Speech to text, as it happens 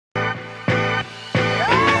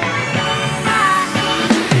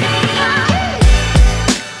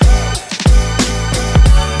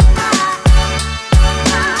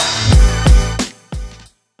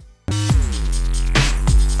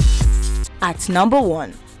At number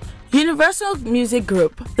 1. Universal Music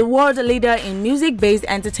Group, the world leader in music-based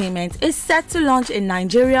entertainment, is set to launch in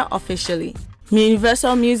Nigeria officially.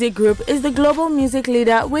 Universal Music Group is the global music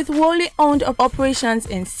leader with wholly owned operations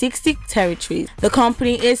in 60 territories. The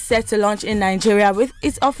company is set to launch in Nigeria with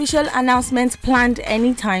its official announcement planned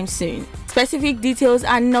anytime soon. Specific details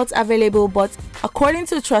are not available, but according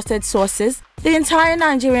to trusted sources, the entire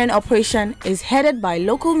Nigerian operation is headed by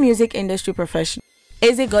local music industry professionals.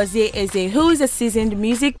 Nigezie, who is a seasoned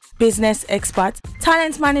music business expert,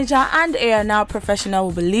 talent manager, and A&R professional,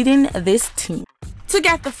 will be leading this team. To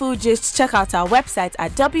get the full gist, check out our website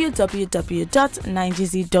at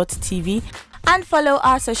www.nigezie.tv and follow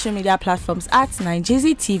our social media platforms at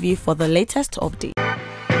Nigezie TV for the latest updates.